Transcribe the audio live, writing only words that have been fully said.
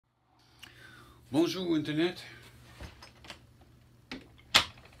Bonjour Internet.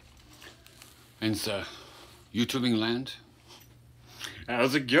 And YouTubing land.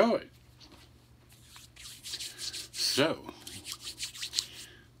 How's it going? So,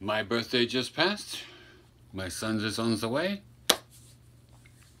 my birthday just passed. My son's is on the way.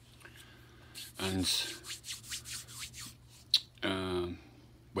 And,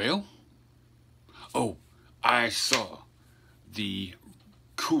 well, oh, I saw the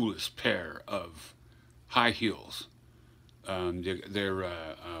coolest pair of high heels. They're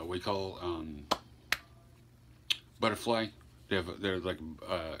we call butterfly. They're like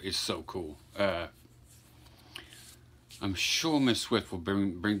it's so cool. I'm sure Miss Swift will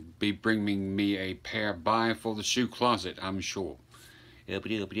be bringing me a pair by for the shoe closet. I'm sure. I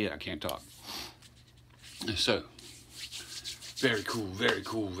can't talk. So very cool, very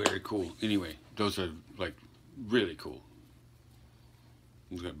cool, very cool. Anyway, those are like really cool.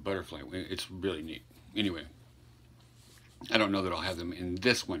 It's got butterfly. It's really neat. Anyway, I don't know that I'll have them in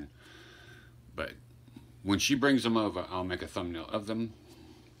this one, but when she brings them over, I'll make a thumbnail of them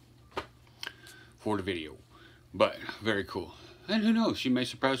for the video. But very cool. And who knows? She may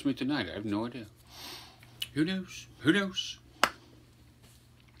surprise me tonight. I have no idea. Who knows? Who knows?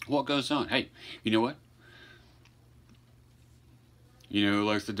 What goes on? Hey, you know what? You know who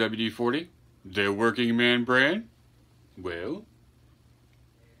likes the WD-40? The working man brand? Well,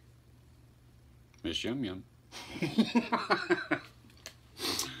 Miss Yum Yum.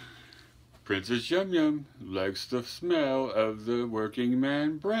 Princess Yum Yum likes the smell of the working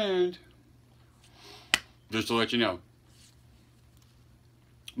man brand. Just to let you know.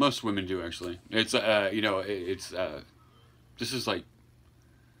 Most women do, actually. It's, you know, it's, this is like,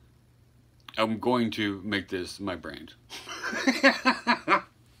 I'm going to make this my brand.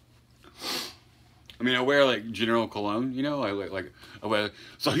 I mean, I wear like general cologne, you know, I wear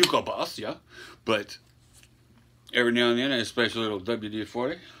so Hugo Boss, yeah, but every now and then I splash a little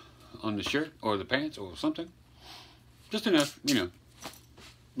WD-40 on the shirt or the pants or something, just enough, you know,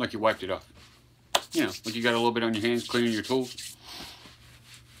 like you wiped it off, you know, like you got a little bit on your hands cleaning your tools,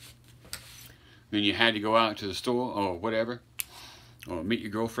 then you had to go out to the store or whatever, or meet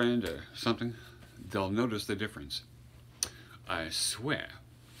your girlfriend or something. They'll notice the difference. I swear.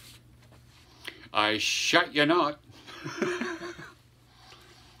 I shut you not.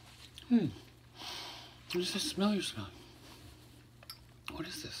 What is this smell you're smelling? What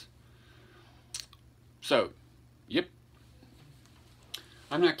is this? So, yep.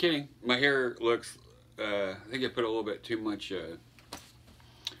 I'm not kidding. My hair looks, I think I put a little bit too much,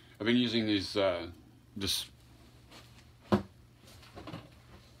 I've been using these, this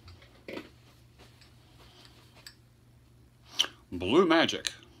Blue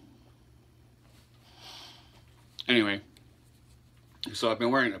Magic. Anyway, so I've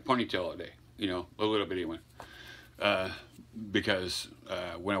been wearing a ponytail all day, you know, a little bitty one, because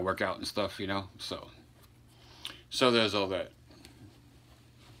when I work out and stuff, you know, so there's all that.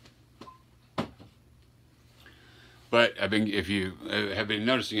 But I've been, if you have been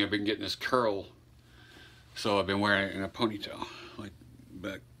noticing, I've been getting this curl, so I've been wearing it in a ponytail, like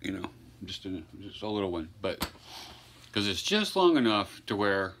back, you know, just a little one, but because it's just long enough to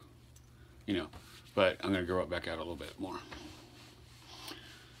wear, you know. But I'm going to grow it back out a little bit more.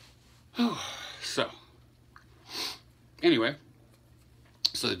 So, anyway,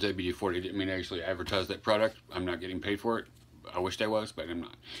 so the WD-40 didn't mean to actually advertise that product. I'm not getting paid for it. I wished I was, but I'm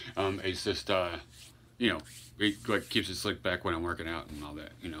not. It's just, you know, it like keeps it slicked back when I'm working out and all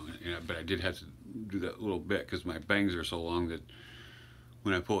that, you know. But I did have to do that little bit because my bangs are so long that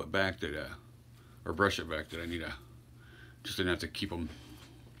when I pull it back, that or brush it back, that I need just enough to keep them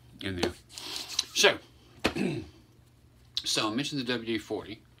in there. So, I mentioned the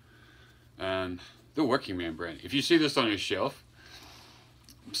WD-40, the working man brand. If you see this on your shelf,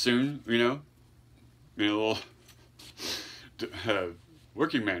 soon, you know, a little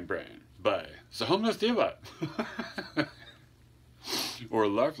working man brand by the Homeless Diva or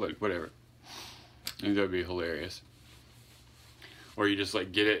Larflynn, whatever. I think that'd be hilarious. Or you just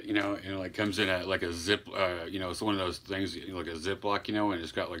like get it, you know, and it like comes in like a zip, you know, it's one of those things, you know, like a Ziploc, you know, and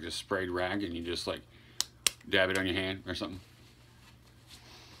it's got like a sprayed rag, and you just like dab it on your hand or something.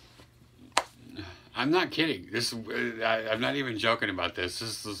 I'm not kidding. This, I'm not even joking about this.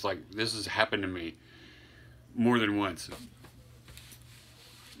 This is like, this has happened to me more than once.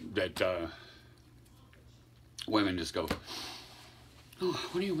 That women just go, "Oh,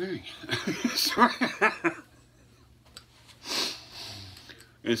 what are you wearing?" Sorry.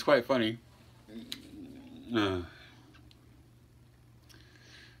 It's quite funny.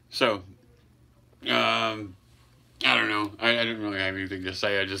 So, I don't know. I didn't really have anything to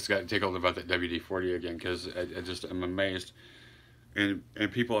say. I just got tickled about that WD-40 again because I'm amazed. And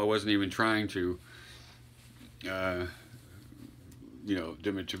people I wasn't even trying to, you know,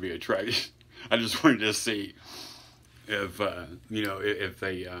 dim it to be a trade. I just wanted to see if, you know, if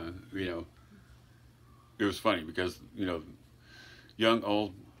they, you know, it was funny because, you know, young,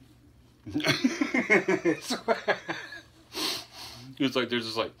 old, it's like, they're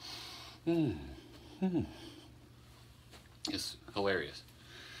just like, It's hilarious.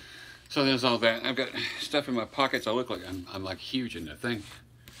 So there's all that. I've got stuff in my pockets. I look like I'm like huge in the thing,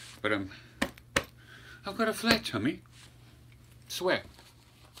 but I've got a flat tummy. Swear.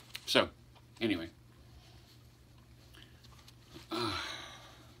 So, anyway.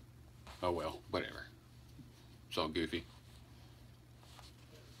 Oh well, whatever. It's all goofy.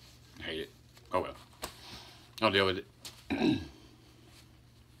 I hate it. Oh well. I'll deal with it.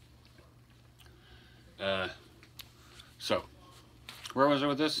 So, where was I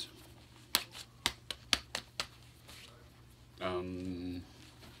with this?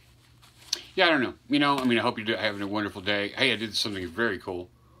 Yeah, I don't know. You know, I mean, I hope you're having a wonderful day. Hey, I did something very cool.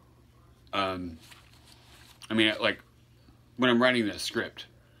 I mean, like, when I'm writing that script,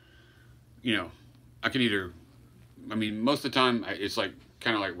 you know, I can either, I mean, most of the time, it's like,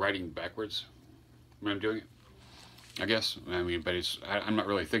 kind of like writing backwards when I'm doing it, I guess. I mean, but it's, I'm not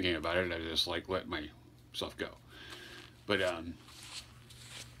really thinking about it. I just, like, let myself go. But,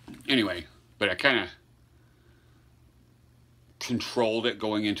 anyway, but I kind of controlled it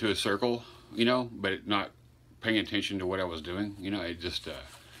going into a circle, you know, but not paying attention to what I was doing, you know. It just,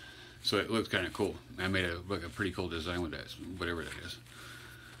 so it looks kind of cool. I made a pretty cool design with that, whatever that is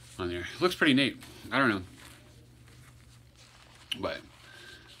on there. It looks pretty neat. I don't know, but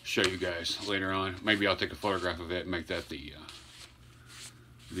show you guys later on. Maybe I'll take a photograph of it and make that the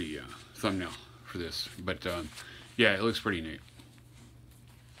thumbnail for this. But yeah, it looks pretty neat.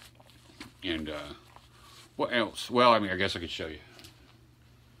 And what else? Well, I mean, I guess I could show you.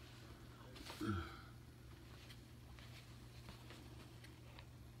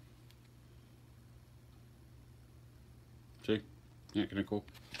 See? Yeah, kind of cool.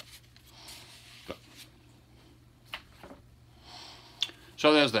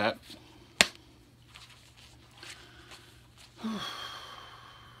 So there's that.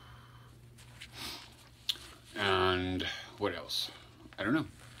 And what else? I don't know.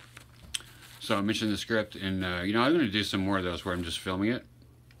 So I mentioned the script, and you know, I'm going to do some more of those where I'm just filming it,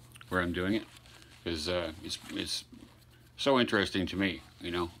 where I'm doing it, because it's so interesting to me.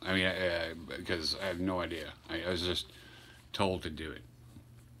 You know, I mean, because I have no idea. I was just told to do it.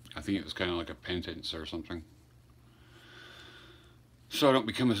 I think it was kind of like a penance or something, so I don't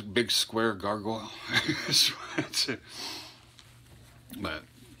become a big square gargoyle. But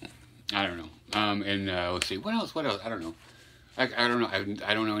I don't know. And let's see, what else? What else? I don't know. I don't know. I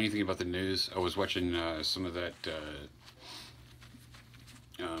don't know anything about the news. I was watching some of that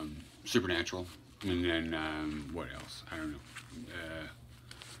Supernatural, and then what else? I don't know.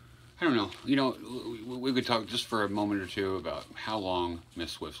 I don't know. You know, we could talk just for a moment or two about how long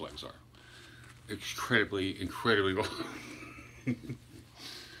Miss Swift's legs are. Incredibly long.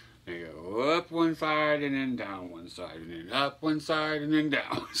 They go up one side and then down one side, and then up one side and then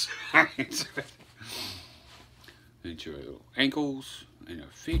down one side. Into her little ankles and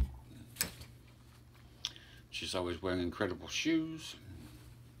her feet. She's always wearing incredible shoes.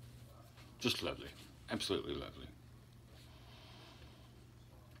 Just lovely. Absolutely lovely.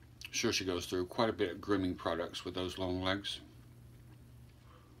 Sure, she goes through quite a bit of grooming products with those long legs.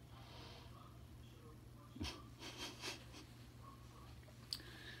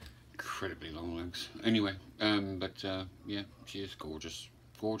 Incredibly long legs. Anyway, yeah, she is gorgeous.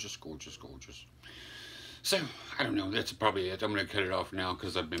 Gorgeous, gorgeous, gorgeous. So, I don't know, that's probably it. I'm going to cut it off now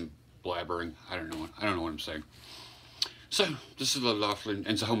because I've been blabbering. I don't know what I'm saying. So, this is Larflynn, and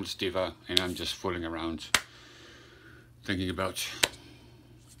it's a homeless diva, and I'm just fooling around thinking about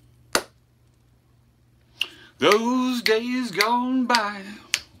those days gone by.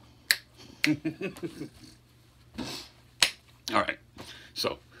 Alright,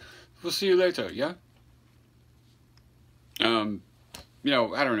 so, we'll see you later, yeah? You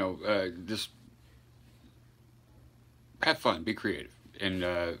know, I don't know, just have fun, be creative, and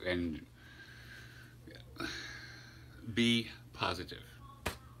be positive,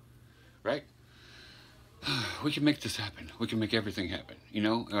 right? We can make this happen. We can make everything happen, you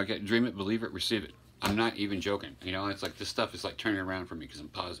know? Like, dream it, believe it, receive it. I'm not even joking, you know? It's like, this stuff is like turning around for me because I'm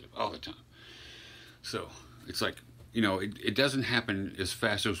positive all the time. So, it's like, you know, it doesn't happen as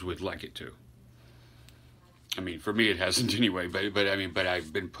fast as we'd like it to. I mean, for me it hasn't anyway, but I mean, but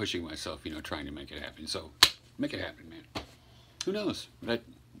I've been pushing myself, you know, trying to make it happen. So, Make it happen, man. Who knows? That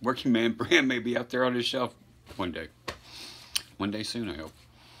working man brand may be out there on his shelf one day. One day soon, I hope.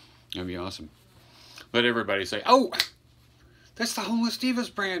 That'd be awesome. Let everybody say, oh, that's the Homeless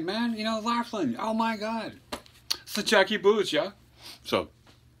Divas brand, man. You know, Larflynn. Oh, my God. It's the Jackie Boots, yeah? So,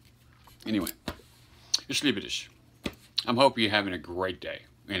 anyway. Ich liebe dich. I'm hoping you're having a great day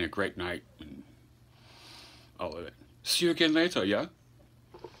and a great night and all of it. See you again later, yeah?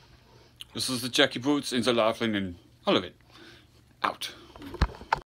 This is the Jackie Boots and the Larflynn and all of it. Out.